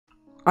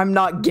I'm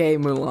not gay,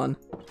 Mulan.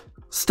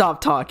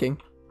 Stop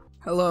talking.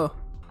 Hello.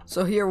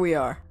 So here we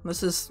are.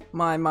 This is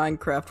my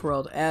Minecraft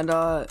world, and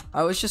I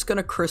was just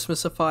gonna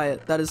Christmasify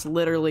it. That is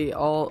literally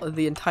all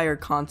the entire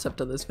concept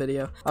of this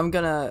video. I'm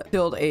gonna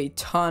build a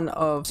ton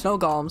of snow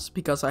golems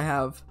because I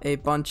have a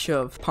bunch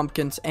of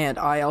pumpkins, and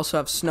I also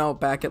have snow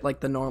back at like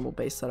the normal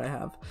base that I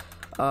have.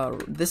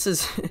 This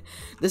is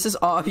this is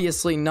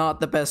obviously not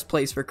the best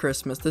place for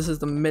Christmas. This is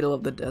the middle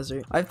of the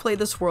desert. I've played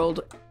this world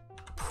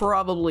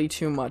probably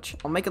too much.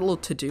 I'll make a little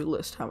to-do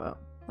list. How about?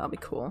 That'll be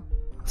cool.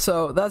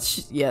 So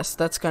yes,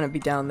 that's gonna be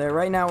down there.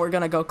 Right now we're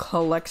gonna go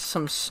collect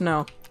some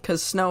snow,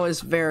 because snow is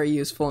very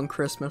useful in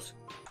Christmas.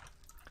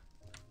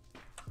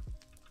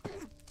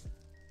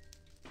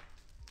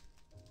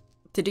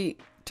 Did he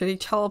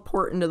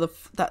teleport into the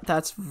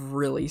that's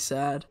really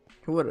sad.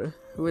 Who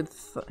would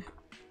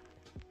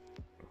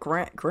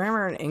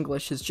grammar in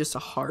English is just a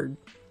hard.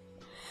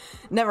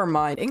 Never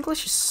mind.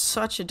 English is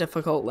such a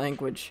difficult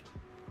language.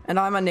 And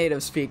I'm a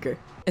native speaker.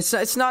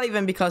 It's not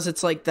even because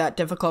it's like that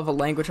difficult of a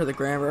language or the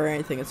grammar or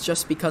anything. It's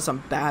just because I'm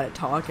bad at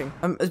talking.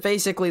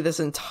 Basically, this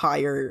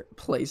entire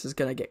place is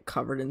gonna get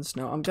covered in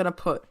snow. I'm gonna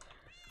put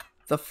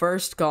the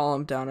first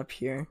golem down up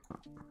here.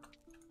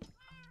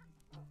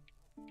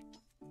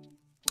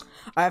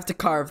 I have to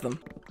carve them.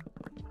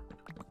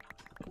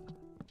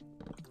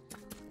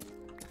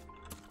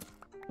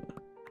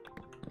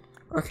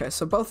 Okay,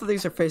 so both of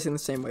these are facing the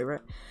same way,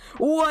 right?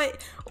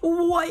 What?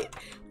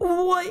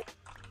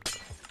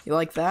 You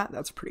like that?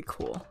 That's pretty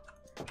cool.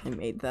 I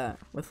made that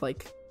with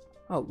like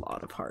a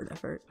lot of hard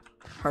effort.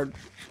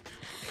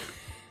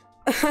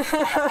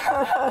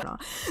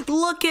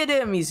 Look at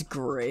him, he's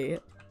great.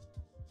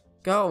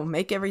 Go,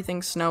 make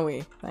everything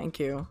snowy. Thank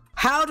you.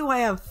 How do I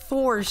have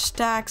 4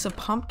 stacks of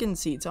pumpkin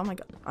seeds? Oh my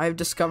god. I've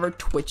discovered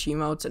Twitch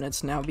emotes and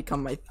it's now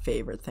become my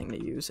favorite thing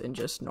to use in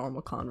just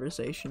normal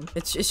conversation.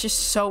 It's just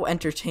so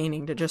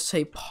entertaining to just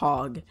say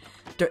pog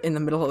in the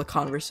middle of the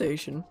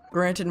conversation.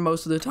 Granted,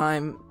 most of the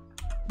time,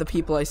 the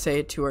people I say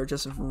it to are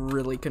just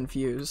really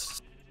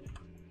confused.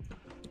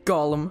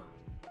 Golem.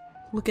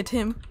 Look at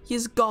him.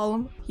 He's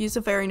Golem. He's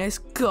a very nice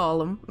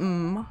Golem.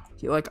 Do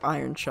you like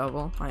Iron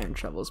Shovel? Iron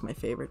Shovel is my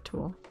favorite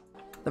tool.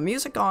 The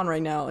music on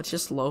right now, it's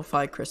just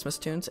lo-fi Christmas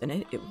tunes,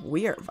 and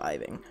we are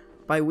vibing.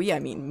 By we, I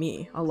mean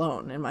me,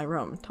 alone, in my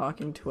room,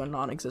 talking to a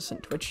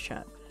non-existent Twitch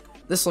chat.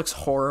 This looks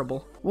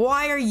horrible.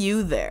 Why are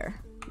you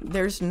there?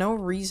 There's no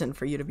reason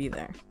for you to be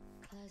there.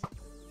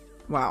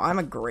 Wow, I'm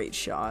a great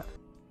shot.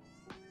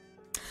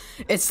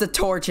 It's the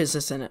torches,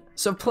 isn't it?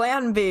 So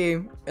plan B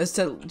is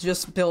to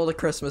just build a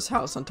Christmas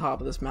house on top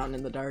of this mountain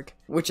in the dark,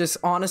 which is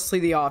honestly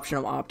the option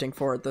I'm opting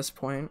for at this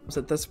point. Because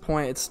at this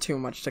point, it's too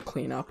much to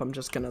clean up. I'm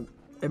just gonna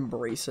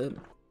embrace it.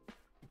 I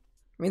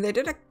mean, they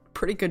did a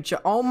pretty good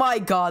job. Oh my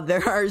god,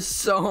 there are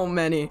so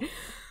many.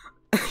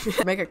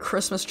 Make a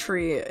Christmas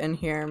tree in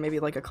here, maybe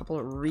like a couple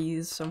of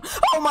wreaths.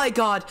 Oh my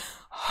god!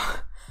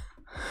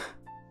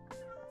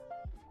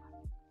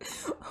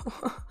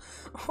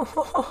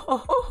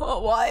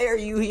 Why are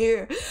you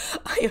here?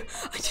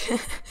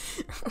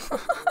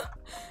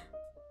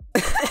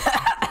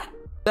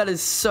 That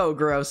is so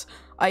gross.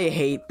 I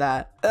hate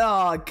that.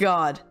 Oh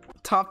god.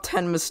 Top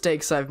 10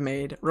 mistakes I've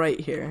made right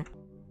here.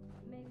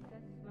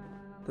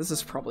 This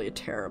is probably a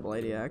terrible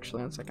idea,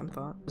 actually, on second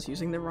thought. I was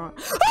using the wrong.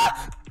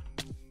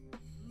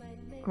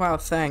 Wow,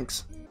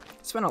 thanks.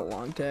 It's been a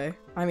long day.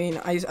 I mean,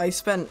 I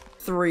spent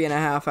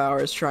 3.5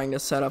 hours trying to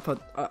set up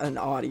an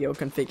audio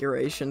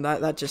configuration.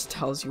 That just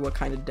tells you what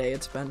kind of day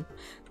it's been.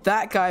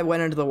 That guy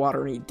went into the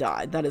water and he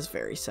died. That is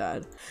very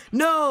sad.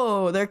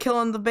 No, they're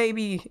killing the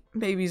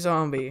baby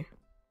zombie.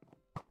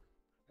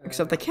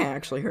 Except they can't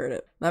actually hurt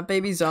it. That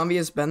baby zombie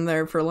has been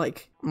there for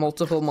like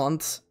multiple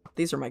months.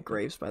 These are my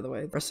graves, by the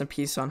way. Rest in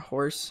peace on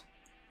horse,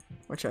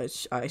 which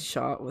I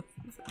shot with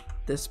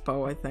this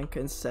bow, I think,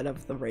 instead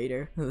of the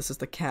raider. And this is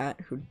the cat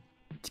who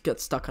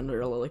got stuck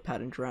under a lily pad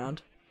and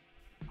drowned.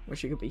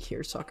 Wish you could be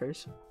here,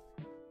 suckers.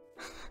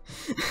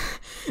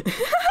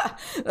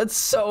 That's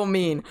so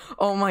mean.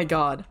 Oh my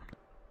god.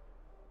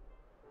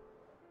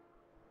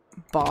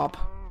 Bob.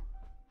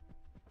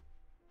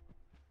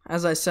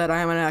 As I said, I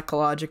am an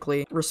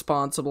ecologically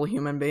responsible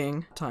human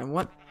being.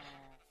 What?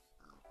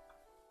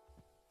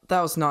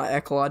 That was not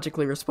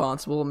ecologically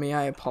responsible of me.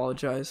 I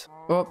apologize.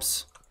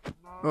 Oops.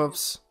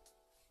 Oops.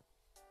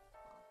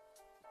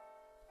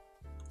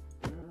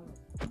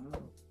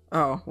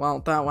 Oh, well,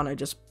 that one I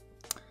just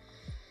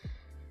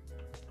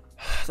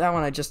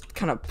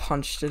kind of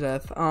punched to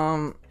death.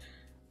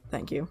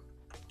 Thank you.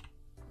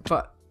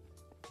 But,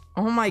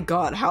 oh my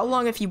god, how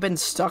long have you been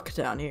stuck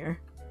down here?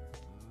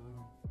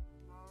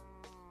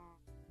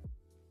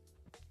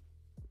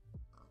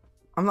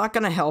 I'm not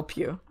gonna help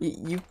you.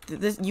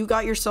 You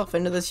got yourself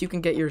into this, you can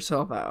get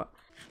yourself out.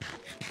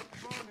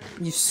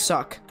 You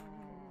suck.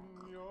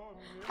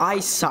 I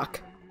suck.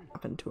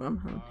 Happened to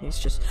him, and he's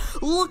just,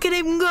 look at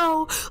him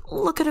go!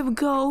 Look at him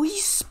go! He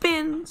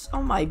spins!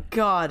 Oh my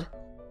god.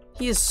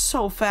 He is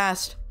so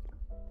fast.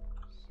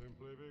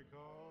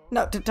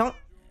 No, don't.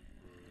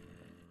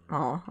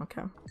 Oh,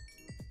 okay.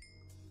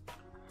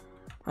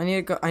 I need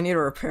to go. I need to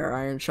repair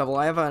iron shovel.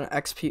 I have an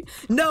XP.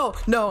 No,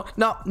 no,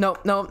 no, no,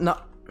 no, no.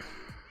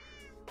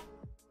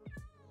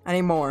 I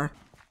need more.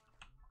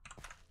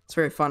 It's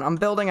very fun. I'm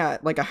building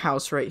like a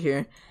house right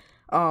here.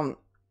 I'll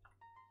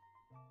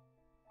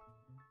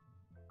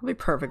be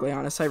perfectly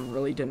honest. I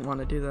really didn't want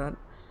to do that.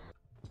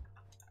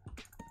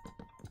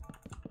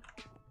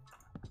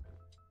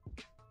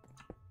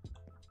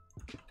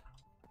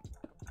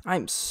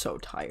 I'm so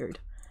tired.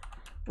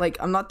 Like,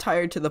 I'm not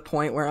tired to the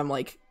point where I'm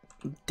like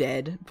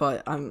dead,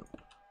 but I'm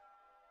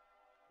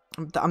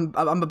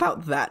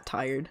about that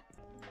tired.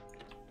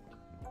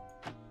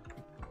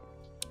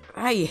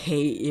 I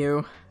hate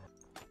you.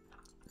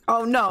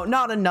 Oh no,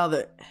 not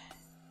another.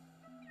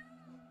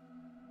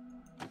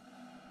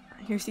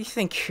 You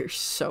think you're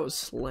so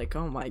slick.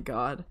 Oh my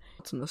god.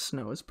 It's in the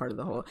snow is part of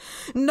the whole.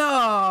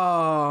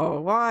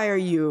 No! Why are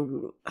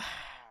you?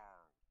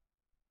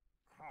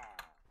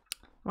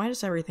 Why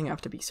does everything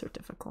have to be so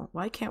difficult?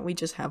 Why can't we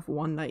just have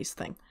one nice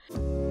thing?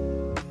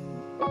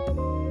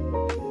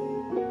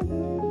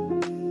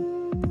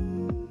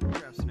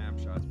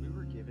 Snapshots. We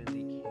were given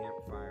the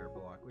campfire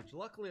block, which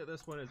luckily at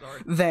this one is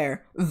already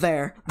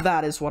there.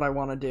 That is what I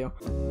want to do.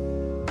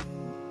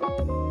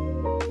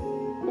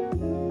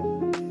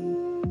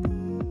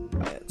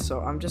 Alright,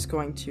 so I'm just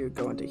going to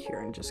go into here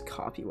and just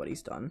copy what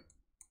he's done.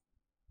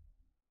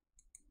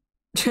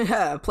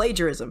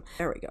 Plagiarism.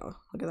 There we go.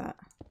 Look at that.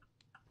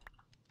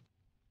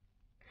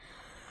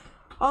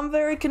 I'm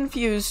very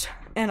confused,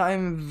 and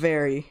I'm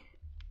very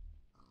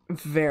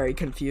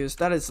confused.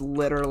 That is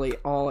literally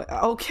all.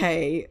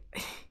 Okay.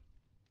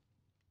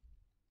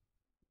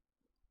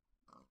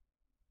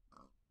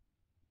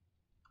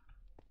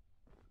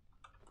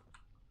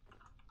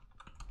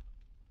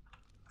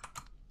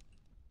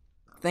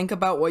 Think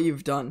about what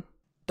you've done.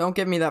 Don't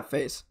give me that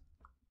face.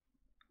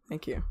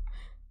 Thank you.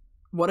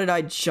 What did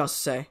I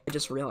just say? I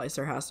just realized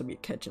there has to be a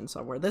kitchen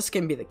somewhere. This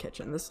can be the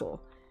kitchen, this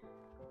little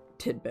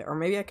tidbit. Or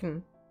maybe I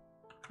can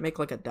make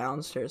like a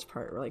downstairs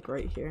part, like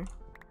right here.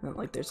 And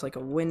like there's like a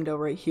window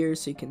right here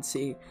so you can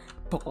see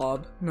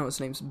Bob. No,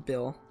 his name's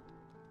Bill.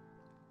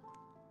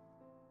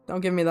 Don't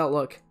give me that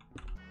look.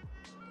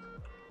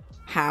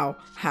 How?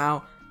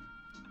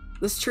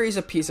 This tree's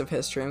a piece of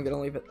history. I'm gonna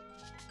leave it.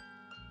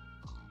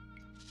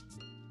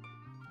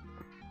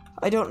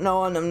 I don't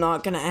know and I'm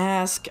not gonna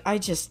ask. I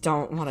just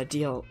don't want to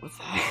deal with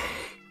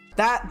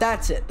that.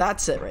 That's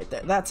it right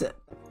there. That's it.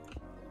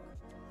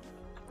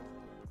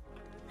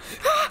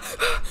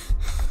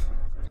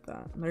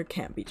 There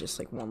can't be just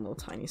like one little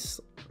tiny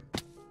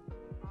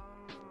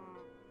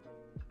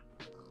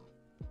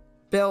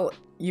Bill,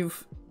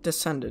 you've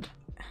descended.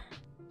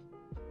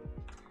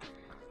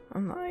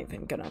 I'm not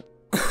even gonna.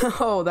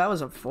 Oh, that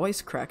was a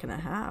voice crack and a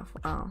half.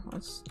 Wow,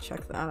 let's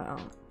check that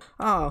out.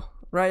 Oh,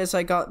 right as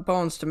I got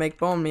bones to make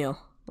bone meal.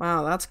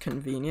 Wow, that's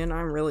convenient.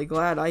 I'm really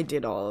glad I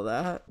did all of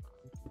that.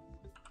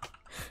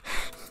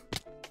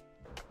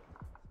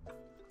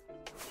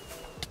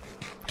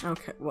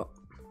 Okay, well.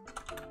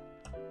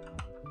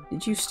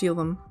 Did you steal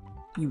them?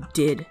 You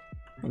did.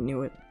 I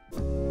knew it.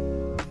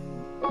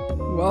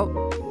 Well,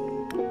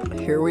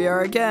 here we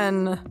are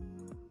again.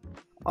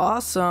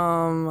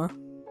 Awesome.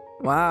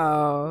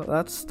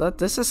 Wow,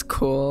 this is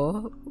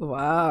cool.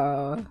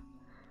 Wow.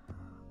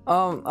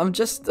 I'm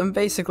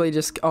basically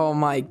just, oh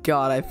my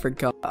god, I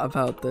forgot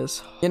about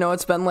this. You know,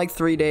 it's been like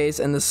 3 days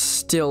and this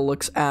still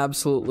looks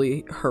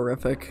absolutely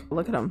horrific.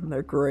 Look at them,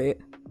 they're great.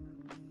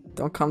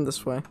 Don't come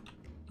this way.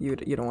 You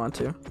don't want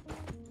to.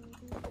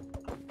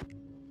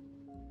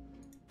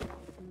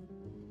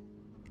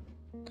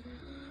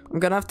 I'm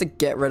gonna have to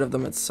get rid of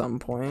them at some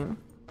point.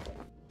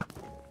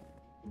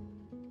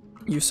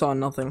 You saw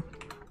nothing.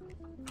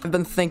 I've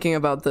been thinking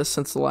about this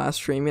since the last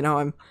stream, you know,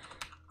 I'm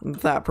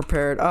that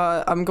prepared.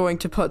 I'm going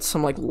to put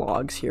some like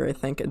logs here, I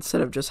think,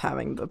 instead of just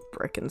having the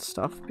brick and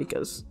stuff,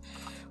 because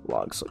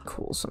logs look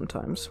cool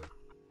sometimes.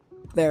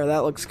 There,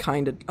 that looks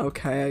kinda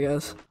okay, I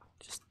guess.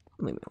 Just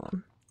leave me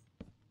alone.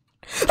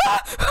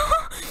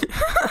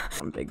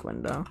 One big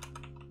window.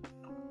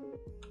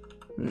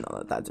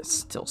 No, that just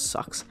still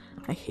sucks.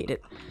 I hate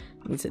it.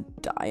 It needs to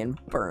die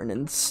and burn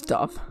and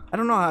stuff. I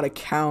don't know how to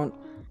count.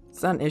 Is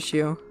that an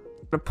issue? I'm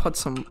gonna put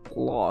some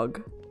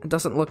log. It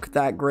doesn't look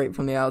that great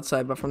from the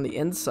outside, but from the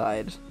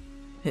inside,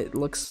 it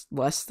looks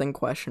less than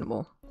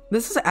questionable.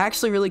 This is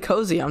actually really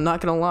cozy, I'm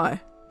not gonna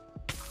lie.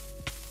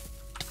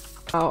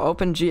 Oh,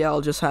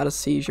 OpenGL just had a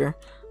seizure.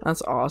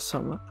 That's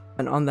awesome.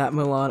 And on that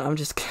Mulan, I'm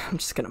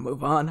just gonna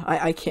move on.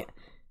 I can't.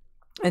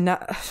 And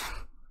that.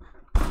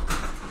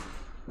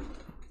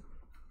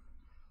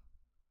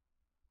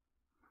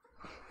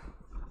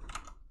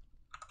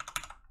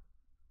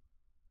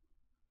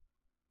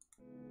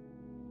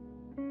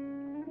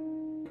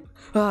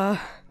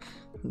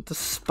 The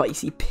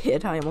spicy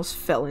pit, I almost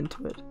fell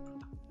into it.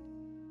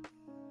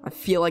 I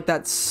feel like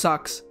that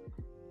sucks.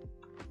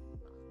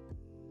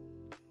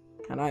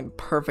 And I'm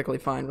perfectly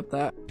fine with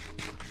that.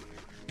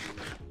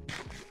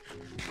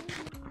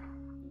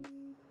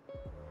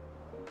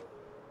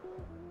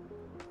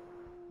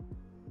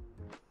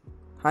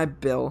 Hi,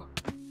 Bill.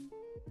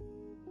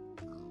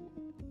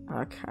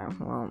 Okay,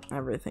 well,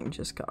 everything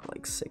just got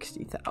like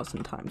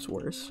 60,000 times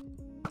worse.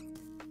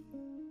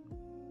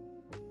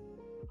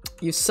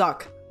 You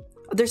suck.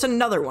 There's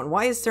another one.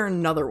 Why is there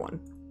another one?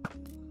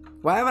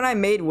 Why haven't I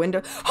made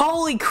window?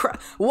 Holy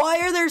crap! Why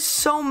are there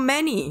so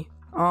many?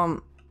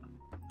 Oh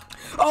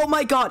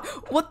my god!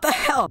 What the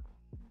hell?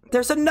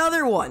 There's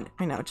another one!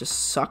 I know, it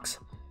just sucks.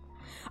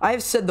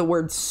 I've said the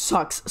word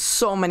sucks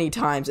so many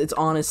times, it's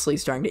honestly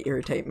starting to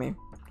irritate me.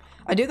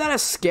 I do that a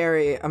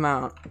scary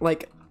amount.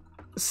 Like,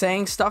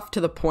 saying stuff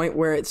to the point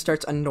where it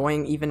starts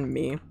annoying even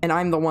me. And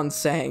I'm the one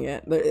saying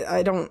it.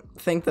 I don't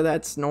think that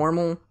that's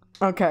normal.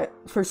 Okay,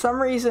 for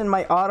some reason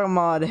my auto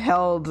mod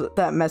held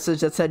that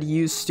message that said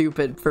use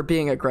stupid for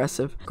being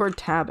aggressive. Discord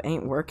tab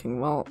ain't working.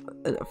 Well,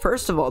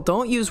 first of all,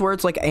 don't use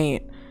words like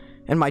ain't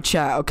in my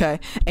chat, okay?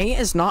 Ain't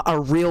is not a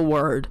real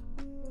word,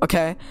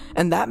 okay?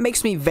 And that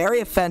makes me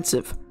very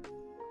offensive.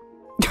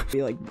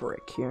 Be like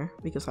brick here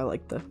because I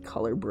like the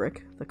color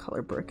brick. The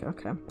color brick,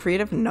 okay.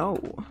 Creative, no.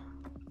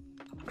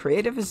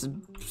 Creative is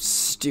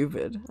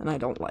stupid, and I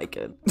don't like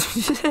it.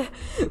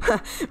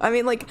 I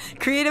mean, like,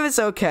 creative is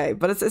okay,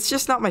 but it's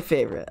just not my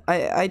favorite.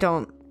 I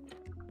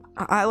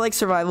like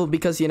survival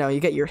because, you know, you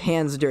get your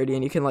hands dirty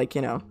and you can, like,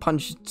 you know,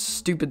 punch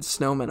stupid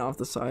snowmen off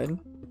the side.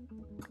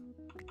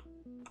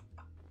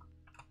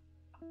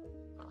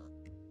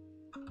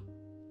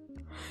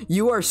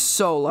 You are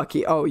so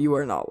lucky. Oh, you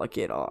are not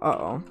lucky at all.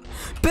 Uh-oh.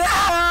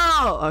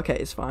 Bill! Okay,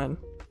 it's fine.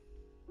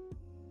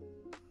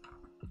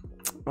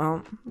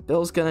 Well,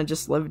 Bill's gonna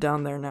just live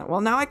down there now.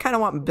 Well, now I kind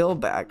of want Bill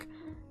back.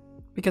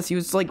 Because he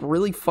was, like,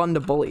 really fun to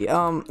bully.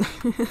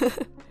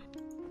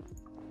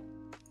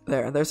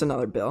 There's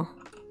another Bill.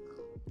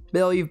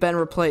 Bill, you've been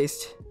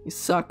replaced. You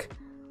suck.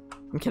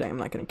 I'm kidding, I'm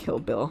not gonna kill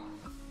Bill.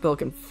 Bill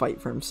can fight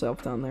for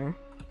himself down there.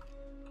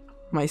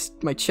 My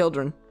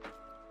children.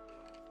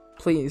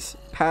 Please,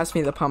 pass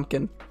me the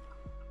pumpkin.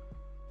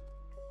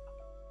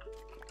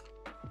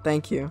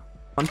 Thank you.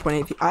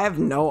 1.8. I have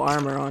no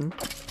armor on.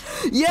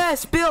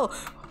 Yes, Bill!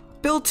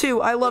 Bill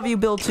 2, I love you,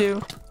 Bill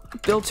 2.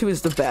 Bill 2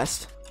 is the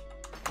best.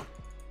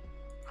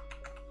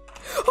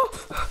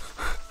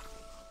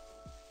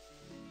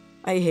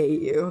 I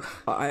hate you.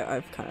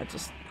 I've kind of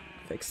just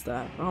fixed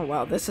that. Oh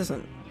wow, this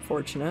isn't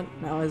fortunate,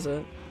 now is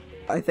it?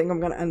 I think I'm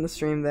gonna end the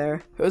stream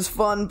there. It was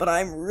fun, but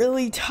I'm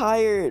really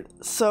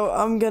tired, so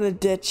I'm gonna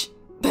ditch.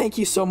 Thank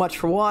you so much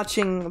for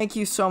watching. Thank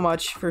you so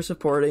much for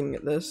supporting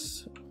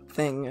this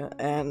thing,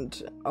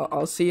 and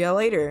I'll see you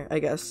later, I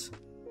guess.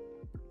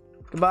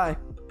 Goodbye.